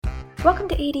Welcome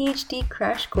to ADHD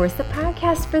Crash Course, the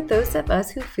podcast for those of us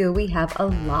who feel we have a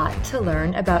lot to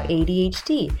learn about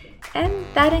ADHD. And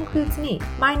that includes me.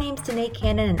 My name's Danae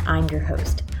Cannon and I'm your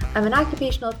host. I'm an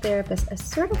occupational therapist, a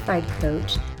certified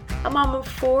coach, a mom of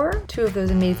 4. 2 of those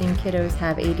amazing kiddos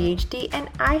have ADHD and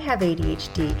I have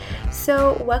ADHD.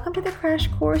 So welcome to the Crash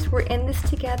Course. We're in this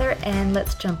together and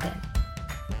let's jump in.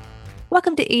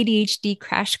 Welcome to ADHD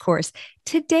Crash Course.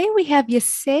 Today we have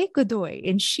Yese Godoy,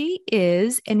 and she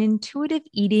is an intuitive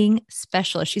eating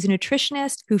specialist. She's a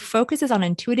nutritionist who focuses on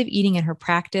intuitive eating in her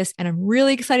practice, and I'm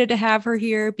really excited to have her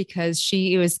here because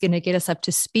she is going to get us up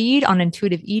to speed on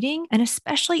intuitive eating and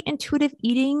especially intuitive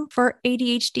eating for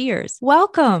ADHDers.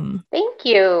 Welcome. Thank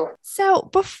you. So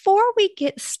before we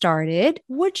get started,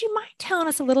 would you mind telling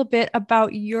us a little bit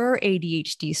about your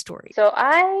ADHD story? So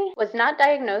I was not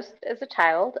diagnosed as a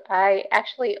child. I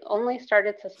actually only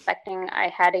started suspecting I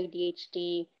had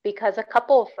ADHD because a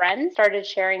couple of friends started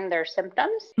sharing their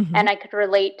symptoms and I could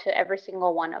relate to every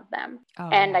single one of them. Oh.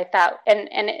 And I thought, and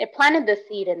it planted the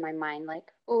seed in my mind, like,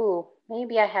 ooh,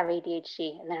 maybe I have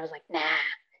ADHD. And then I was like, nah.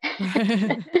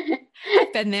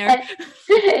 Been there.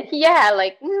 Yeah,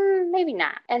 like maybe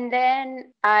not. And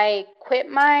then I quit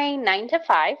my 9 to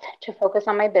 5 to focus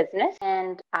on my business.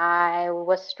 And I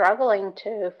was struggling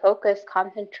to focus,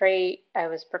 concentrate. I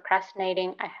was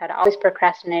procrastinating. I had always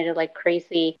procrastinated like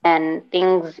crazy, and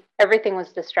everything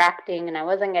was distracting and I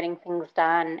wasn't getting things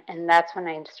done. And that's when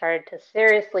I started to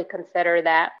seriously consider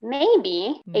that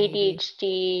maybe.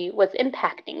 ADHD was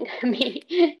impacting me.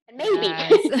 Maybe.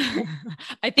 Yes.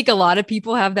 I think a lot of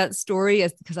people have that story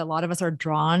because a lot of us are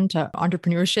drawn to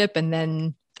entrepreneurship, and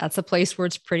then that's a place where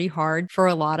it's pretty hard for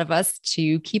a lot of us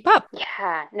to keep up.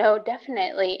 Yeah, no,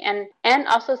 definitely. And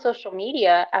also social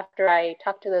media, after I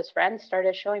talked to those friends,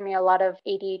 started showing me a lot of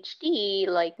ADHD,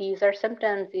 like these are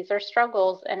symptoms, these are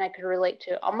struggles, and I could relate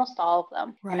to almost all of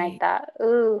them. Right. And I thought,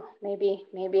 ooh,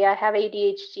 maybe I have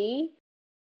ADHD.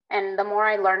 And the more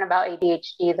I learn about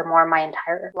ADHD, the more my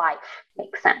entire life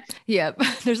makes sense. Yeah.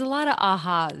 There's a lot of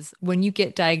ahas when you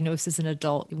get diagnosed as an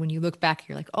adult. When you look back,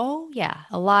 you're like, oh yeah,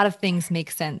 a lot of things make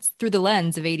sense through the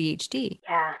lens of ADHD.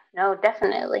 Yeah, no,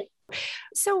 definitely.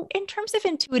 So in terms of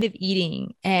intuitive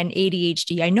eating and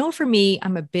ADHD, I know for me,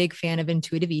 I'm a big fan of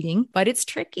intuitive eating, but it's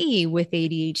tricky with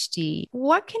ADHD.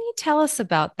 What can you tell us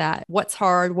about that? What's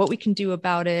hard? What we can do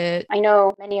about it? I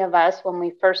know many of us, when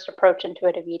we first approach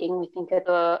intuitive eating, we think of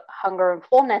the hunger and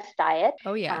fullness diet.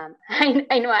 Oh, yeah.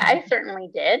 I know I certainly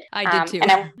did. I did too.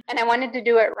 And I wanted to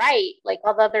do it right. Like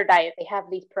all the other diets, they have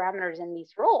these parameters and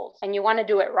these rules, and you want to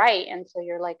do it right. And so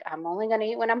you're like, I'm only going to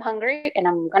eat when I'm hungry and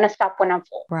I'm going to stop when I'm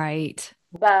full. Right.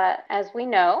 But as we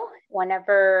know,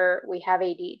 whenever we have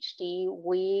ADHD,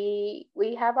 we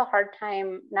have a hard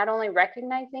time not only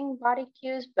recognizing body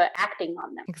cues, but acting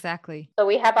on them. Exactly. So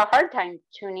we have a hard time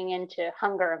tuning into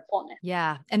hunger and fullness.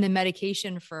 Yeah. And the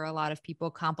medication for a lot of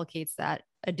people complicates that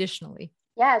additionally.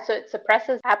 Yeah, so it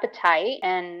suppresses appetite.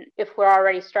 And if we're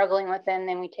already struggling with it,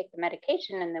 then we take the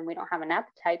medication and then we don't have an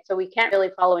appetite. So we can't really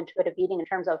follow intuitive eating in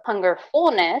terms of hunger,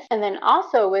 fullness. And then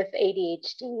also with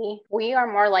ADHD, we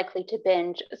are more likely to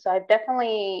binge. So I've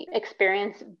definitely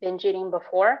experienced binge eating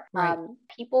before. Right.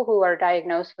 People who are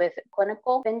diagnosed with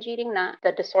clinical binge eating, not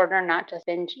the disorder, not just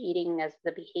binge eating as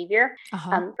the behavior,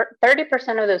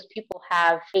 30% of those people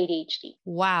have ADHD.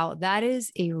 Wow, that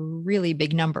is a really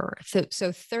big number. So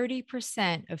 30%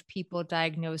 of people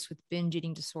diagnosed with binge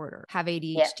eating disorder have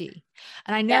ADHD. Yes.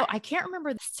 And I know, I can't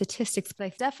remember the statistics, but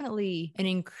it's definitely an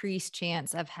increased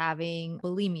chance of having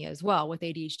bulimia as well with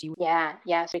ADHD. Yeah,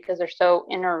 yes, because they're so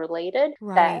interrelated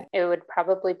that it would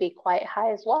probably be quite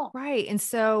high as well. Right. And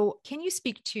so can you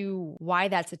speak to why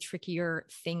that's a trickier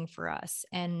thing for us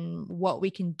and what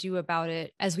we can do about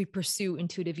it as we pursue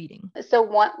intuitive eating? So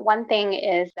one thing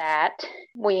is that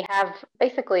we have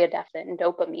basically a deficit in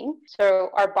dopamine. So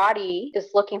our body is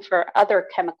looking for other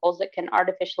chemicals that can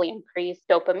artificially increase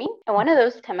dopamine. And one of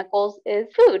those chemicals is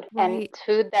food, and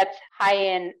food that's high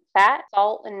in fat,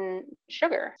 salt, and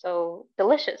sugar. So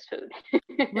delicious food.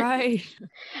 Right.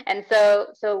 And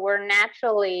so we're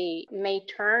naturally may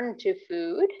turn to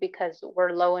food because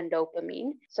we're low in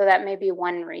dopamine. So that may be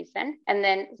one reason. And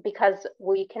then because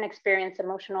we can experience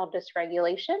emotional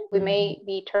dysregulation, we may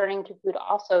be turning to food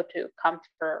also to comfort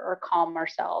or calm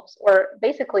ourselves, or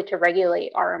basically to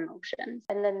regulate our emotions.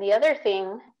 And then the other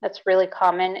thing that's really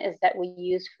common is that we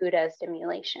use food as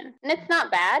stimulation. And it's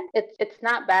not bad. It's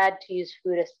not bad to use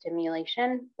food as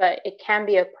stimulation, but it can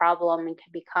be a problem and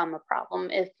can become a problem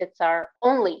if it's our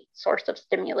only source of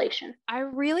stimulation. I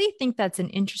really think that's an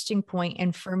interesting point.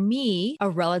 And for me, a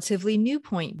relatively new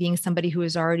point, being somebody who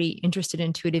is already interested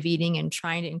in intuitive eating and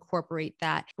trying to incorporate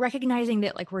that, recognizing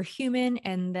that like we're human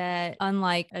and that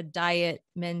unlike a diet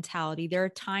mentality, there are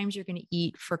times you're going to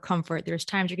eat for comfort. There's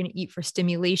times you're going to eat for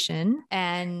stimulation.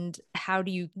 And how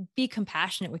do you be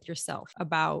compassionate with yourself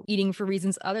about eating for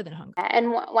reasons other than hunger?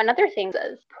 And one other thing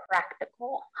is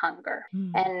practical hunger.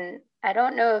 And I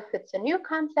don't know if it's a new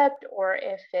concept or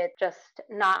if it's just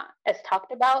not as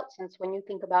talked about, since when you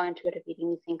think about intuitive eating,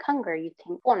 you think hunger, you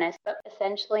think fullness, but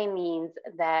essentially means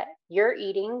that you're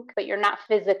eating, but you're not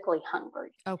physically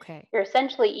hungry. Okay. You're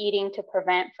essentially eating to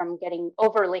prevent from getting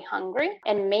overly hungry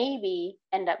and maybe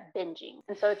end up binging.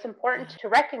 And so it's important to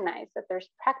recognize that there's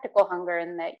practical hunger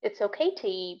and that it's okay to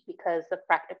eat because of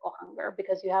practical hunger,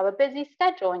 because you have a busy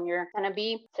schedule and you're going to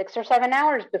be 6 or 7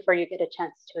 hours before you get a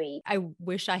chance to eat. I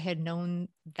wish I had known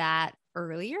that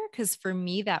earlier, because for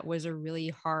me that was a really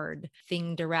hard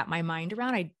thing to wrap my mind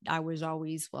around. I was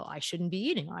always, well, I shouldn't be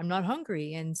eating, I'm not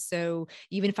hungry. And so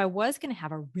even if I was going to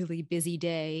have a really busy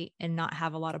day and not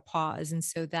have a lot of pause, and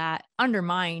so that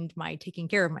undermined my taking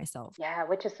care of myself. Yeah,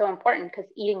 which is so important because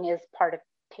eating is part of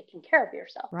taking care of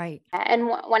yourself. Right. And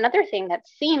one other thing that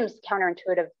seems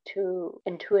counterintuitive to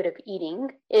intuitive eating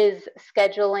is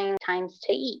scheduling times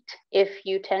to eat. If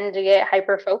you tend to get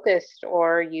hyper focused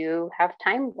or you have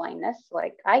time blindness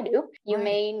like I do, you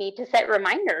may need to set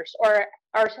reminders or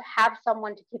have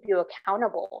someone to keep you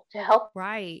accountable to help.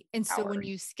 Right. And so when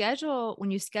you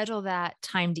schedule that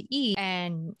time to eat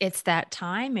and it's that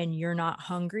time and you're not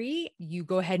hungry, you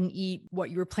go ahead and eat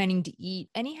what you were planning to eat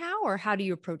anyhow, or how do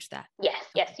you approach that?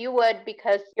 Yes, you would,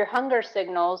 because your hunger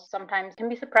signals sometimes can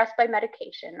be suppressed by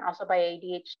medication, also by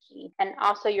ADHD. And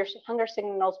also your hunger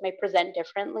signals may present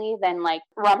differently than like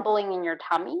rumbling in your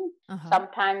tummy.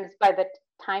 Sometimes by the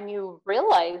time you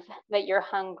realize that you're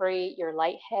hungry, you're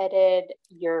lightheaded,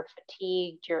 you're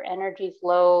fatigued, your energy's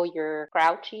low, you're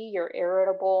grouchy, you're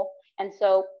irritable. And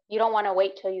so you don't want to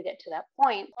wait till you get to that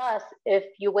point. Plus, if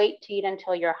you wait to eat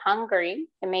until you're hungry,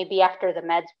 and maybe after the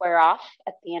meds wear off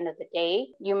at the end of the day,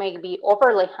 you may be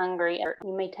overly hungry, or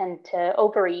you may tend to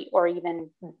overeat or even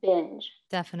binge.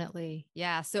 Definitely.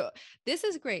 Yeah. So this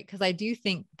is great because I do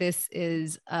think this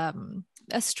is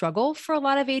a struggle for a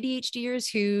lot of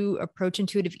ADHDers who approach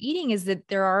intuitive eating, is that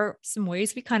there are some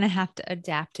ways we kind of have to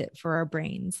adapt it for our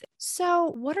brains. So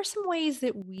what are some ways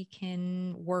that we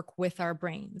can work with our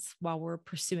brains while we're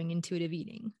pursuing intuitive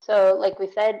eating? So like we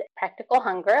said, practical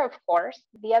hunger, of course.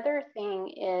 The other thing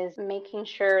is making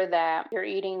sure that you're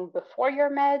eating before your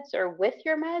meds or with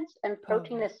your meds. And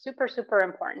protein is super, super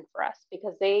important for us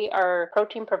because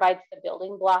protein provides the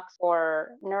building blocks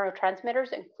for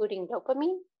neurotransmitters, including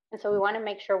dopamine. And so we want to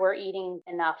make sure we're eating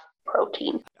enough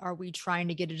protein. Are we trying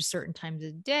to get it at certain times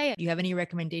of the day? Do you have any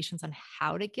recommendations on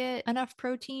how to get enough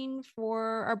protein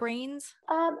for our brains?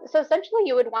 So essentially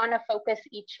you would want to focus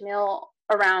each meal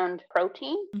around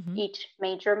protein, each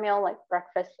major meal like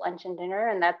breakfast, lunch, and dinner,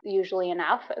 and that's usually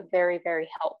enough. Very, very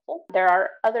helpful. There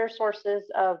are other sources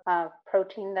of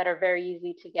protein that are very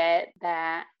easy to get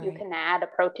that you can add a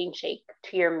protein shake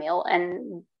to your meal,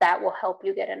 and that will help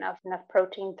you get enough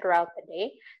protein throughout the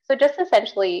day. So just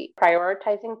essentially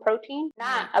prioritizing protein,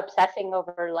 not obsessing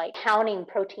over like counting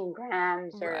protein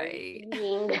grams or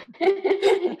eating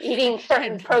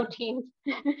certain proteins.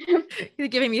 You're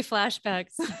giving me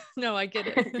flashbacks. No, I get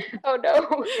it. Oh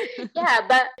no. Yeah,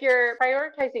 but if you're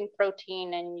prioritizing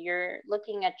protein and you're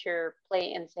looking at your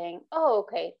plate and saying, oh,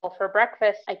 okay, well, for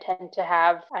breakfast, I tend to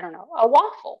have, I don't know, a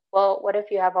waffle. Well, what if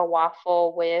you have a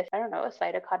waffle with, I don't know, a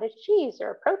side of cottage cheese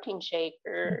or a protein shake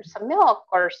or some milk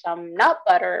or some nut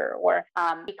butter? Or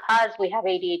because we have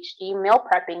ADHD, meal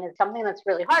prepping is something that's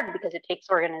really hard because it takes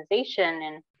organization,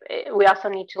 and we also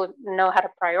need to know how to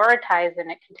prioritize,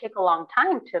 and it can take a long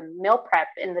time to meal prep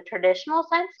in the traditional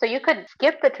sense. So you could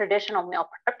skip the traditional meal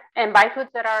prep and buy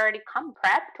foods that already come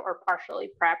prepped or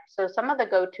partially prepped. So some of the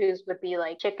go-tos would be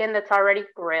like chicken that's already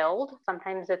grilled.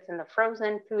 Sometimes it's in the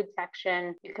frozen food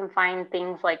section. You can find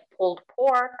things like pulled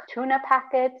pork, tuna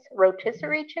packets,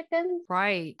 rotisserie chickens.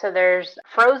 Right. So there's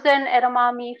frozen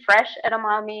edamame, fresh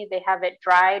edamame. They have it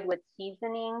dried with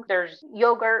seasoning. There's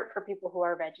yogurt for people who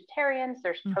are vegetarians.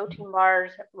 There's protein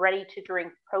bars, ready to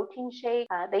drink protein shake.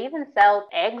 They even sell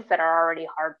eggs that are already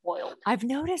hard boiled. I've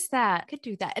noticed that. Could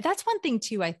do that. That's one thing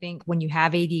too, I think, when you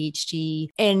have ADHD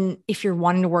and if you're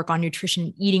wanting to work on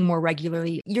nutrition, eating more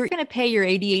regularly, you're going to pay your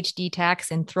ADHD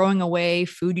tax and throwing away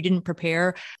food you didn't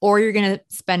prepare, or you're going to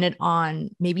spend it on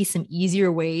maybe some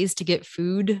easier ways to get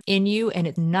food in you. And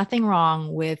it's nothing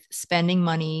wrong with spending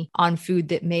money on food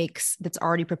that's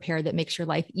already prepared, that makes your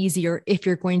life easier if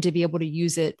you're going to be able to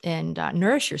use it and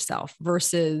nourish yourself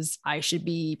versus I should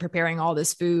be preparing all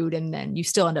this food and then you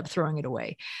still end up throwing it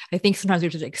away. I think sometimes we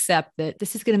have to accept that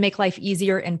this is going to make life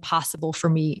easier and possible for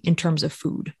me in terms of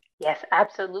food. Yes,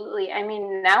 absolutely. I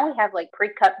mean, now we have like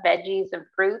pre-cut veggies and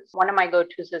fruits. One of my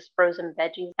go-tos is frozen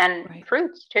veggies and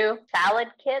fruits too. Salad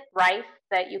kit, rice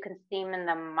that you can steam in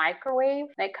the microwave.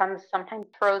 It comes sometimes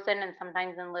frozen and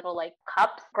sometimes in little like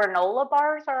cups. Granola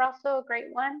bars are also a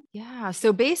great one. Yeah.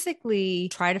 So basically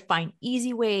try to find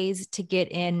easy ways to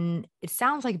get in. It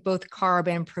sounds like both carb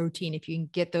and protein. If you can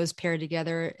get those paired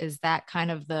together, is that kind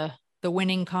of the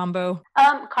winning combo?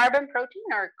 Carb and protein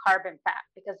or carb and fat,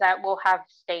 because that will have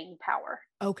staying power.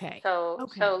 Okay. So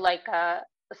like a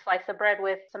slice of bread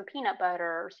with some peanut butter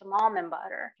or some almond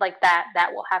butter, like that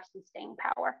will have some staying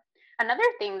power. Another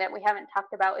thing that we haven't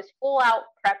talked about is full out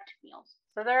prepped meals.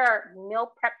 So there are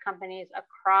meal prep companies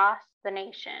across the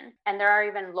nation, and there are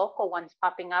even local ones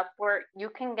popping up where you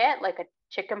can get like a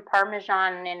chicken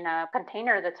parmesan in a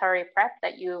container that's already prepped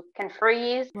that you can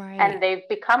freeze. Right. And they've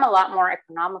become a lot more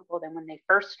economical than when they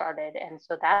first started. And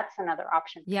so that's another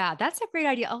option. Yeah, that's a great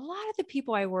idea. A lot of the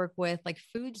people I work with, like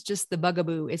food's just the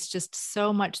bugaboo. It's just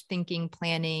so much thinking,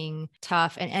 planning,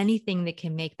 tough, and anything that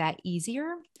can make that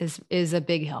easier is a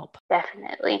big help.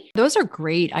 Definitely. Those are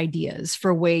great ideas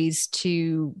for ways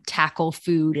to tackle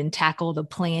food and tackle the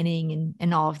planning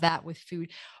and all of that with food.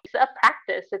 It's a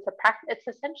practice. It's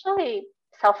essentially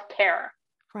self-care.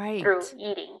 Right. Through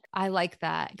eating. I like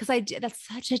that because that's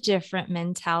such a different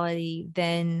mentality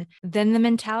than the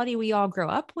mentality we all grow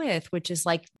up with, which is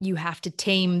like you have to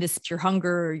tame your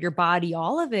hunger, your body,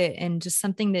 all of it. And just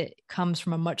something that comes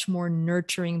from a much more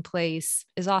nurturing place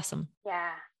is awesome.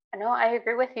 Yeah. No, I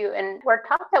agree with you. And we're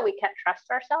taught that we can't trust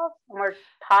ourselves. And we're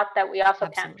taught that we also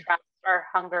can't trust our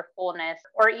hunger, fullness,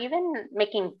 or even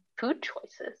making food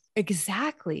choices.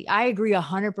 Exactly. I agree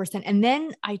 100%. And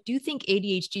then I do think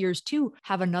ADHDers too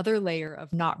have another layer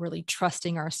of not really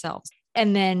trusting ourselves.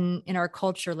 And then in our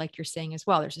culture, like you're saying as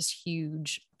well, there's this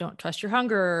huge, don't trust your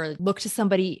hunger, look to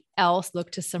somebody else,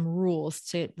 look to some rules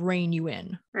to rein you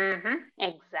in. Mm-hmm.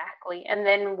 Exactly. And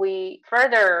then we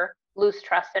further lose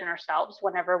trust in ourselves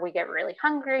whenever we get really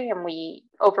hungry and we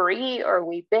overeat or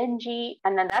we binge eat.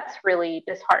 And then that's really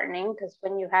disheartening because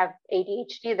when you have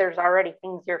ADHD, there's already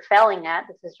things you're failing at.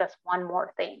 This is just one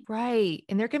more thing. Right.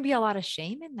 And there can be a lot of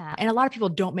shame in that. And a lot of people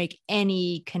don't make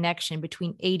any connection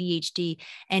between ADHD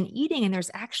and eating. And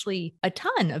there's actually a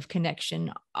ton of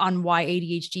connection on why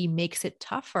ADHD makes it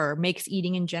tougher, makes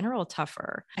eating in general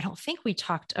tougher. I don't think we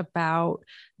talked about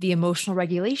the emotional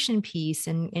regulation piece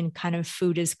and kind of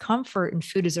food as comfort and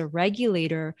food as a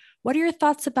regulator. What are your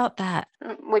thoughts about that?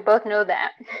 We both know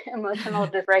that emotional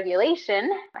dysregulation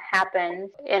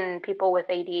happens in people with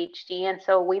ADHD. And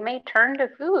so we may turn to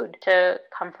food to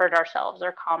comfort ourselves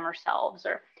or calm ourselves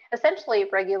or essentially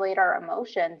regulate our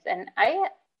emotions. And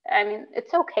I mean,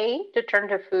 it's okay to turn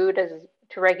to food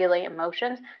to regulate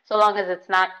emotions, so long as it's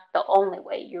not the only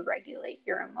way you regulate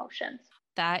your emotions.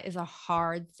 That is a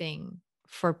hard thing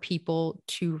for people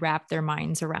to wrap their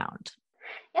minds around.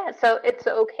 Yeah, so it's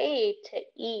okay to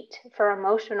eat for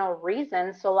emotional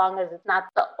reasons, so long as it's not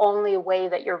the only way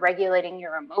that you're regulating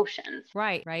your emotions.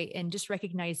 Right, right. And just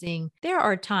recognizing there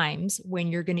are times when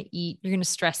you're going to eat, you're going to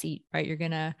stress eat, right? You're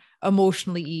going to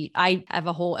emotionally eat. I have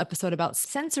a whole episode about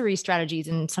sensory strategies,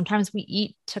 and sometimes we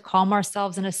eat to calm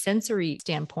ourselves in a sensory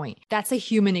standpoint. That's a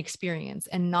human experience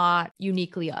and not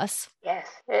uniquely us. Yes,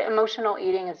 emotional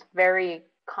eating is very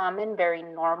common, very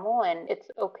normal, and it's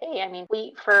okay. I mean, we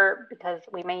eat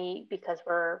because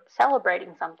we're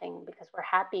celebrating something, because we're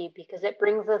happy, because it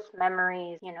brings us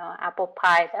memories, apple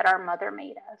pie that our mother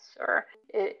made us, or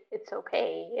it's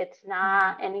okay. It's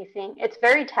not anything. It's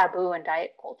very taboo in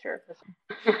diet culture.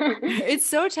 It's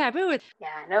so taboo.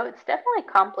 Yeah, no, it's definitely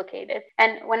complicated.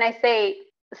 And when I say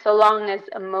so long as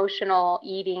emotional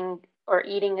eating or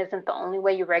eating isn't the only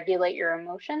way you regulate your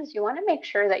emotions, you want to make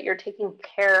sure that you're taking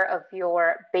care of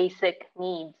your basic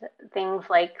needs, things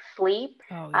like sleep,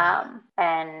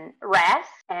 and rest,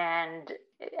 and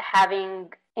having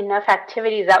enough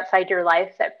activities outside your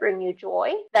life that bring you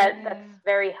joy, that's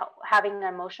very helpful. Having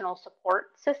an emotional support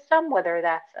system, whether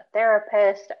that's a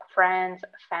therapist, friends,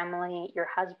 family, your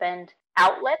husband,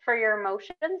 outlet for your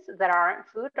emotions that aren't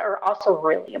food are also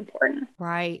really important.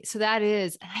 Right. So that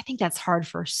is, and I think that's hard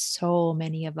for so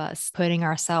many of us putting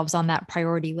ourselves on that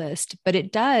priority list, but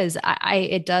it does,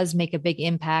 it does make a big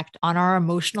impact on our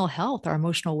emotional health, our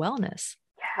emotional wellness.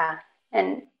 Yeah.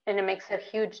 And it makes a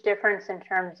huge difference in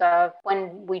terms of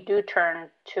when we do turn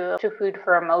to food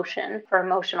for emotion, for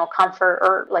emotional comfort,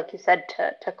 or like you said,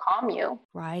 to calm you.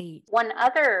 Right. One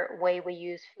other way we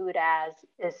use food as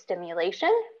is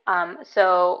stimulation.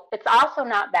 So it's also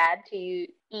not bad to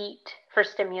eat for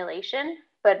stimulation,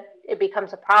 but it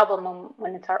becomes a problem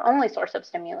when it's our only source of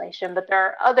stimulation. But there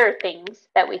are other things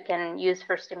that we can use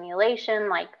for stimulation,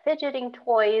 like fidgeting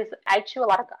toys. I chew a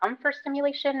lot of gum for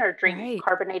stimulation, or drink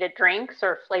carbonated drinks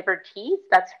or flavored teas.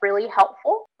 That's really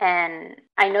helpful. And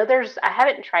I know I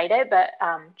haven't tried it, but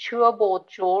chewable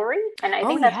jewelry. And I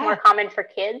think that's more common for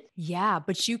kids. Yeah,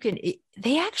 but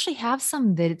they actually have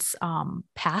some that's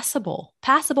passable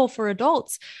for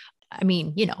adults. I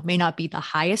mean, may not be the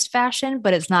highest fashion,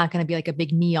 but it's not going to be like a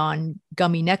big neon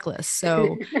gummy necklace.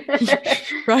 So,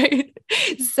 right.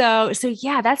 So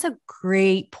yeah, that's a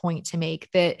great point to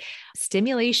make, that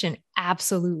stimulation.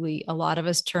 Absolutely. A lot of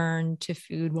us turn to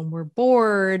food when we're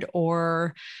bored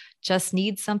or just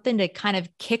need something to kind of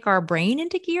kick our brain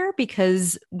into gear,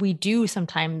 because we do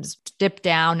sometimes dip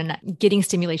down, and getting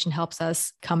stimulation helps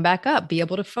us come back up, be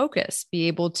able to focus, be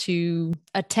able to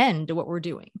attend to what we're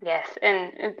doing. Yes,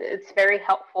 and it's very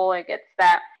helpful. It gets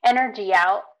that energy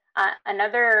out.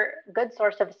 Another good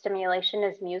source of stimulation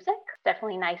is music. It's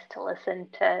definitely nice to listen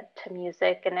to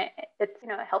music, and it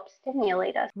helps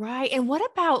stimulate us. Right. And what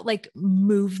about like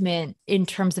movement in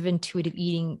terms of intuitive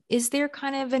eating? Is there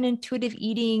kind of an intuitive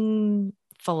eating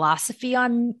philosophy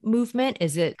on movement?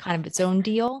 Is it kind of its own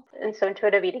deal? And so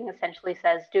intuitive eating essentially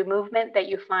says do movement that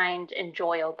you find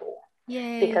enjoyable.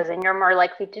 Yay. Because then you're more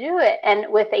likely to do it. And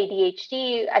with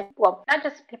ADHD, not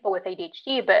just people with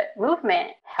ADHD, but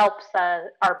movement helps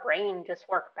our brain just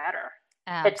work better.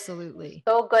 Absolutely. It's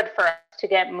so good for us to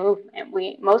get movement.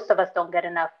 Most of us don't get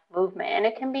enough movement, and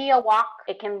it can be a walk,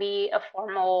 it can be a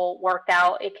formal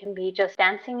workout, it can be just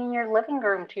dancing in your living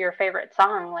room to your favorite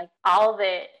song. Like, all of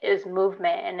it is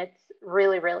movement, and it's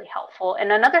really, really helpful.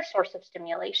 And another source of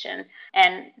stimulation,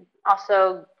 and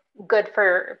also good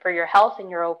for your health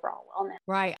and your overall wellness.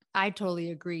 Right. I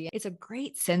totally agree. It's a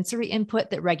great sensory input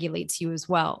that regulates you as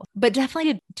well. But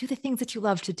definitely do the things that you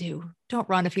love to do. Don't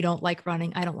run if you don't like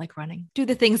running. I don't like running. Do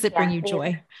the things that bring you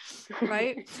joy.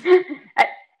 Right?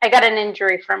 I got an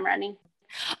injury from running.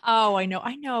 Oh, I know.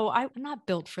 I'm not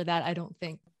built for that, I don't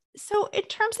think. So in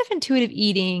terms of intuitive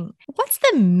eating, what's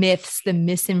the myths, the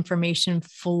misinformation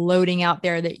floating out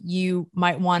there that you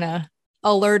might want to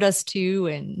alert us to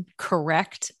and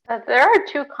correct? There are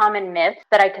two common myths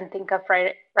that I can think of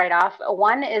right off.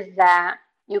 One is that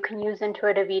you can use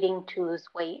intuitive eating to lose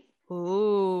weight.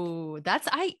 Ooh,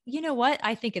 you know what?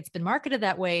 I think it's been marketed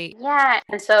that way. Yeah.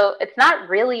 And so it's not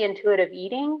really intuitive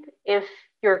eating if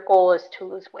your goal is to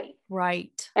lose weight.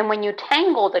 Right. And when you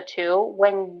tangle the two,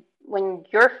 when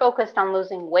you're focused on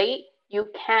losing weight, you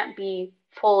can't be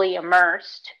fully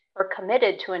immersed or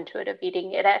committed to intuitive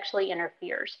eating. It actually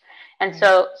interferes. And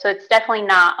so it's definitely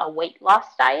not a weight loss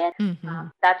diet. Mm-hmm.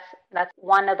 That's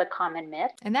one of the common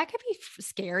myths. And that could be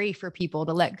scary for people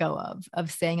to let go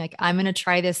of saying like, I'm going to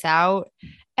try this out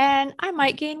and I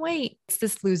might gain weight. It's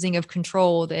this losing of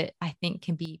control that I think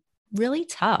can be really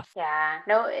tough. Yeah,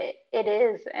 no, it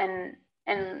is. And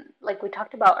like we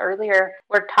talked about earlier,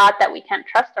 we're taught that we can't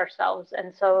trust ourselves.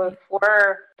 And so if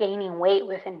we're gaining weight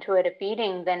with intuitive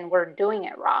eating, then we're doing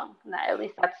it wrong. At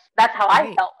least that's how I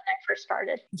felt when I first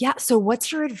started. Yeah. So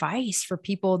what's your advice for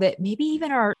people that maybe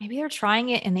they're trying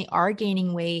it and they are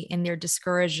gaining weight and they're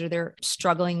discouraged or they're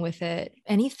struggling with it?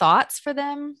 Any thoughts for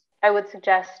them? I would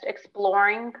suggest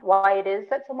exploring why it is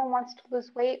that someone wants to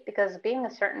lose weight, because being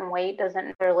a certain weight doesn't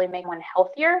necessarily make one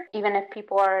healthier. Even if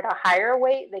people are at a higher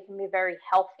weight, they can be very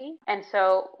healthy. And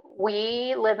so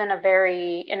we live in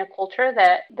a culture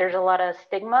that there's a lot of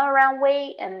stigma around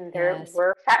weight, and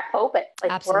we're fat phobic.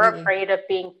 Like, Absolutely. we're afraid of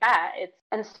being fat.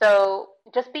 And so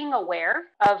just being aware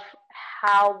of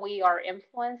how we are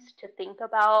influenced to think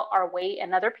about our weight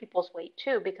and other people's weight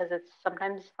too, because it's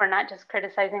sometimes we're not just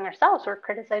criticizing ourselves, we're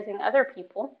criticizing other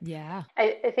people. Yeah.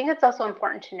 I think it's also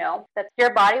important to know that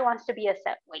your body wants to be a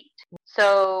set weight.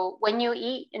 So when you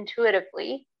eat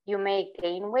intuitively, you may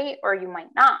gain weight or you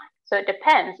might not. So it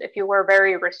depends. If you were a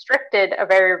very restricted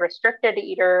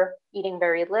eater, eating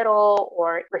very little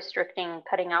or restricting,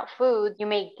 cutting out food, you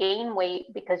may gain weight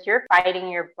because you're fighting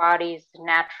your body's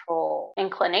natural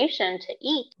inclination to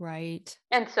eat. Right.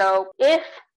 And so if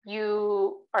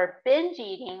you are binge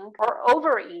eating or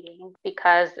overeating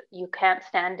because you can't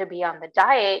stand to be on the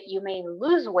diet, you may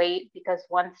lose weight because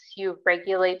once you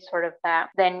regulate sort of that,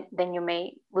 then you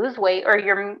may lose weight, or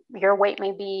your weight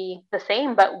may be the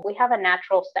same, but we have a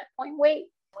natural set point weight.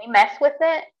 We mess with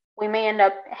it, we may end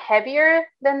up heavier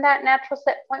than that natural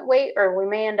set point weight, or we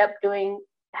may end up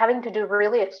having to do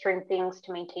really extreme things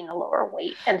to maintain a lower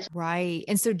weight. And right.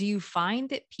 And so do you find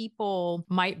that people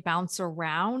might bounce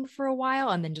around for a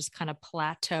while and then just kind of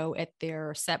plateau at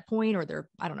their set point, or their,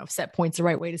 I don't know if set point's the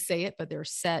right way to say it, but they're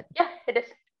set? Yeah, it is.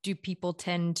 Do people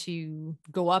tend to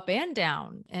go up and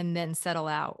down and then settle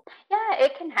out? Yeah,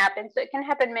 it can happen. So it can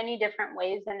happen many different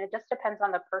ways, and it just depends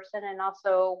on the person and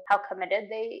also how committed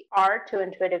they are to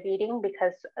intuitive eating,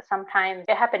 because sometimes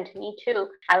it happened to me too.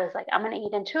 I was like, I'm going to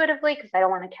eat intuitively because I don't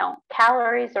want to count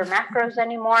calories or macros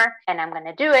anymore, and I'm going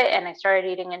to do it. And I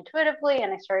started eating intuitively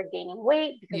and I started gaining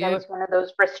weight because I was one of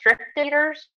those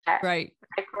restrictors that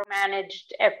micromanaged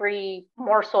every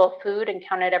morsel of food and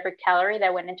counted every calorie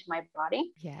that went into my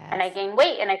body. Yes. And I gained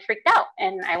weight and I freaked out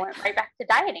and I went right back to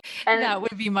dieting. And that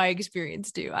would be my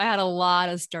experience too. I had a lot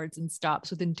of starts and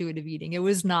stops with intuitive eating. It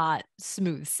was not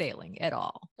smooth sailing at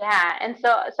all. Yeah. And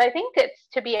so I think it's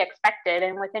to be expected.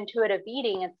 And with intuitive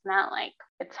eating, it's not like,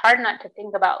 it's hard not to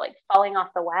think about like falling off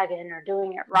the wagon or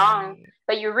doing it wrong,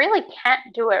 but you really can't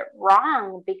do it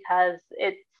wrong because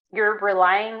you're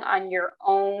relying on your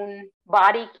own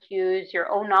body cues,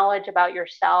 your own knowledge about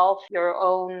yourself, your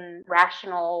own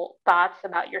rational thoughts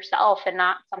about yourself, and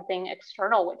not something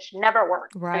external, which never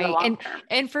works in the long term.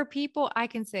 And for people, I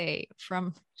can say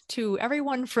to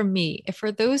everyone from me,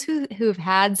 for those who've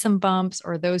had some bumps,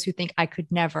 or those who think I could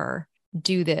never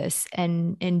do this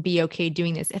and be okay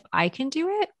doing this, if I can do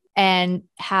it and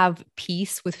have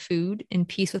peace with food and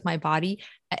peace with my body,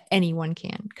 anyone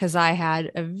can, because I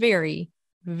had a very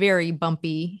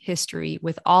bumpy history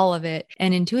with all of it.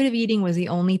 And intuitive eating was the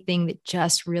only thing that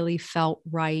just really felt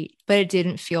right, but it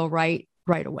didn't feel right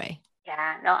away.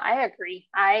 Yeah, no, I agree.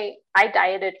 I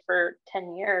dieted for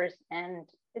 10 years, and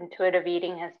intuitive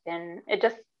eating it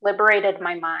just liberated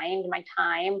my mind, my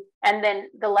time. And then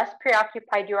the less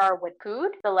preoccupied you are with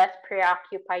food, the less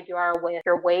preoccupied you are with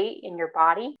your weight in your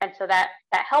body. And so that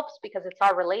helps because it's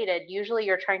all related. Usually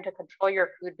you're trying to control your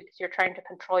food because you're trying to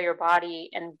control your body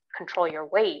and control your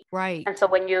weight. Right. And so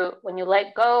when you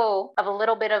let go of a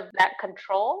little bit of that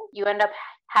control, you end up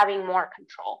having more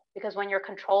control, because when you're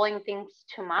controlling things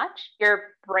too much, your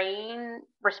brain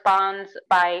responds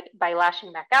by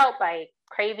lashing back out, by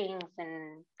cravings,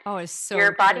 and it's so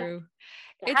your body. True.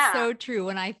 Yeah. It's so true.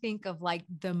 When I think of like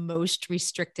the most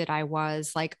restricted I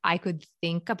was, like I could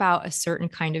think about a certain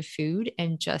kind of food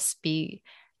and just be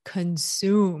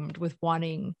consumed with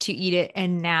wanting to eat it.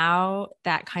 And now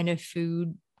that kind of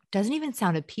food doesn't even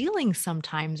sound appealing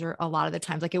sometimes, or a lot of the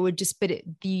times. Like it would just, but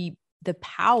the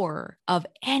power of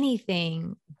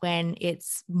anything when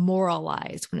it's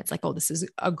moralized, when it's like, oh, this is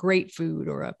a great food,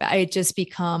 or it just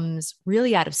becomes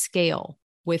really out of scale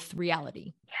with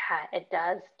reality. Yeah, it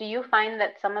does. Do you find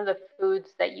that some of the foods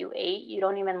that you ate, you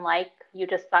don't even like, you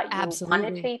just thought you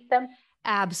wanted to eat them?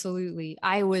 Absolutely.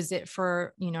 I was it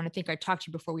for, and I think I talked to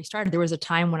you before we started, there was a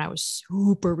time when I was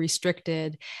super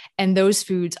restricted, and those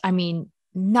foods, I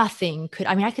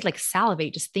could like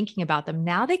salivate just thinking about them.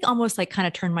 Now they almost like kind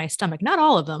of turn my stomach, not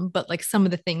all of them, but like some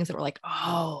of the things that were like,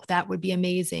 oh, that would be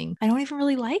amazing. I don't even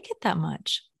really like it that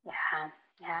much. Yeah.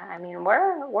 Yeah. I mean,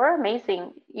 we're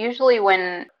amazing. Usually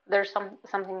when there's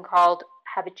something called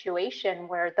habituation,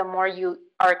 where the more you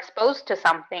are exposed to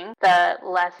something, the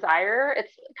less desire.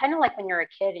 It's kind of like when you're a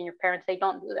kid and your parents say,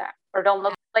 don't do that, or don't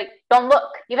look. Like, don't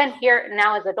look. Even here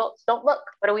now as adults, don't look.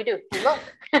 What do we do? We look.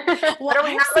 Well,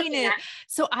 I've seen it.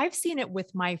 So I've seen it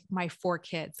with my 4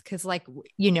 kids. Cause like,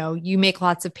 you make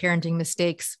lots of parenting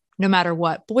mistakes no matter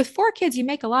what, but with 4 kids, you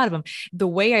make a lot of them. The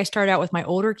way I started out with my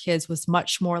older kids was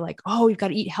much more like, oh, you've got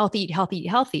to eat healthy, eat healthy, eat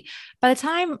healthy. By the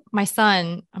time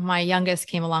my youngest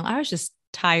came along, I was just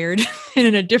tired and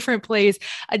in a different place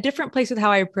with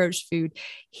how I approach food.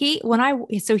 He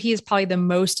is probably the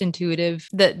most intuitive,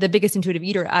 the biggest intuitive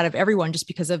eater out of everyone, just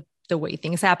because of the way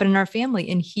things happen in our family.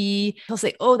 And he'll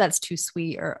say, oh, that's too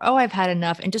sweet, or, oh, I've had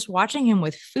enough. And just watching him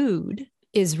with food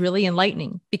is really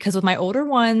enlightening, because with my older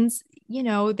ones,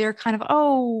 they're kind of,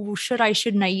 oh,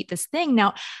 shouldn't I eat this thing?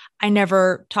 Now, I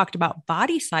never talked about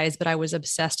body size, but I was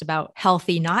obsessed about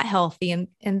healthy, not healthy. And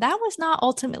that was not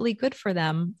ultimately good for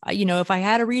them. If I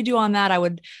had a redo on that, I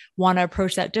would want to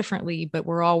approach that differently, but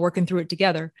we're all working through it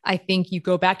together. I think you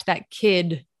go back to that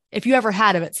kid, if you ever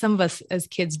had it, some of us as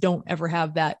kids don't ever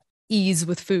have that ease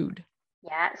with food.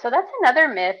 Yeah. So that's another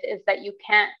myth, is that you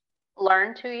can't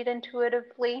learn to eat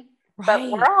intuitively. But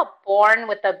Right. we're all born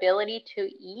with the ability to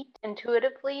eat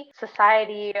intuitively.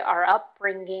 Society, our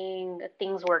upbringing,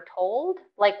 things we're told,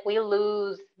 like we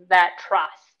lose that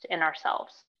trust in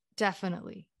ourselves.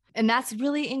 Definitely. And that's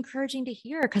really encouraging to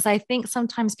hear, because I think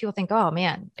sometimes people think, oh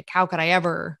man, like how could I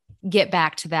ever get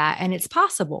back to that? And it's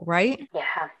possible, right?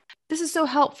 Yeah. This is so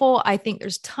helpful. I think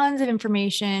there's tons of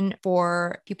information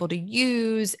for people to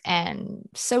use and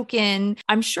soak in.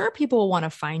 I'm sure people will want to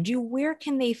find you. Where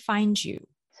can they find you?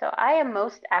 So I am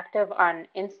most active on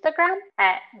Instagram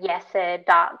at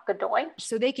Yese.Godoy.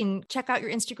 So they can check out your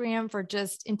Instagram for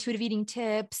just intuitive eating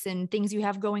tips and things you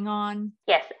have going on.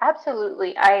 Yes,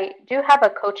 absolutely. I do have a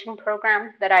coaching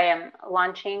program that I am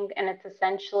launching, and it's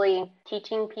essentially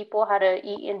teaching people how to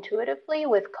eat intuitively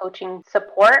with coaching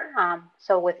support.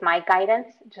 So with my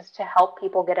guidance, just to help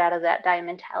people get out of that diet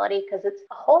mentality, because it's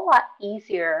a whole lot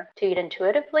easier to eat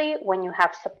intuitively when you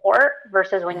have support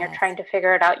versus when you're trying to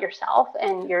figure it out yourself.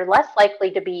 And you're less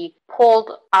likely to be pulled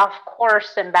off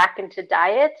course and back into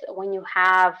diets when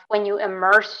you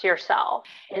immerse yourself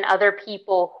in other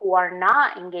people who are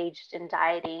not engaged in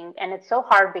dieting. And it's so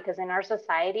hard because in our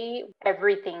society,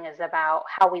 everything is about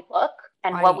how we look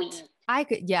and what we eat.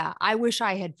 I wish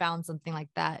I had found something like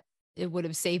that. It would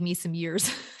have saved me some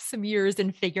years, some years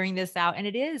in figuring this out. And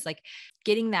it is like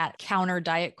getting that counter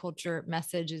diet culture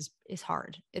message is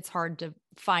hard. It's hard to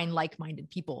find like-minded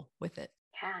people with it.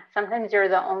 Yeah. Sometimes you're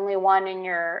the only one in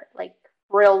your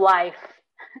real life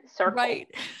circle.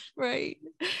 Right.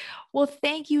 Well,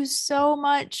 thank you so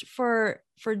much for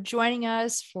joining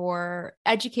us, for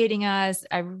educating us.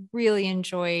 I really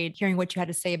enjoyed hearing what you had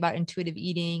to say about intuitive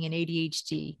eating and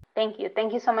ADHD. Thank you.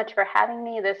 Thank you so much for having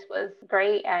me. This was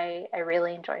great. I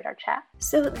really enjoyed our chat.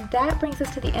 So that brings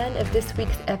us to the end of this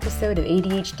week's episode of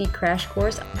ADHD Crash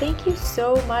Course. Thank you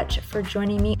so much for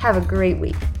joining me. Have a great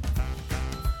week.